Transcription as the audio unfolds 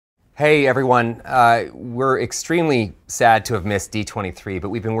Hey everyone, we're extremely sad to have missed D23, but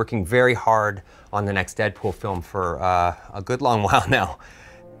we've been working very hard on the next Deadpool film for a good long while now.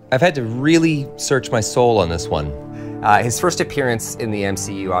 I've had to really search my soul on this one. His first appearance in the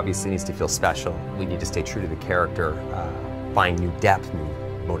MCU obviously needs to feel special. We need to stay true to the character, find new depth,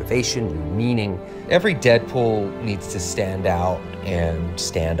 new motivation, new meaning. Every Deadpool needs to stand out and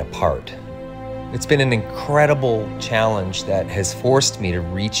stand apart. It's been an incredible challenge that has forced me to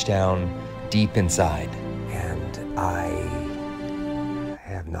reach down deep inside. And I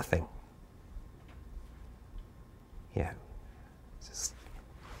have nothing. Yeah, just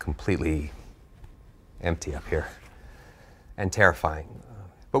completely empty up here and terrifying.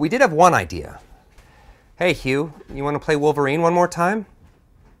 But we did have one idea. Hey Hugh, you want to play Wolverine one more time?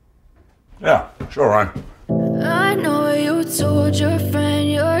 Yeah, sure, Ryan. I know you told your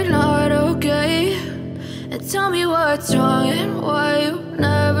friend you're not okay, and tell me what's wrong and why you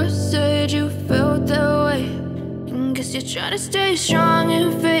never said you felt that way. And guess you're trying to stay strong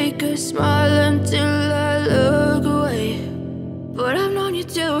and fake a smile until I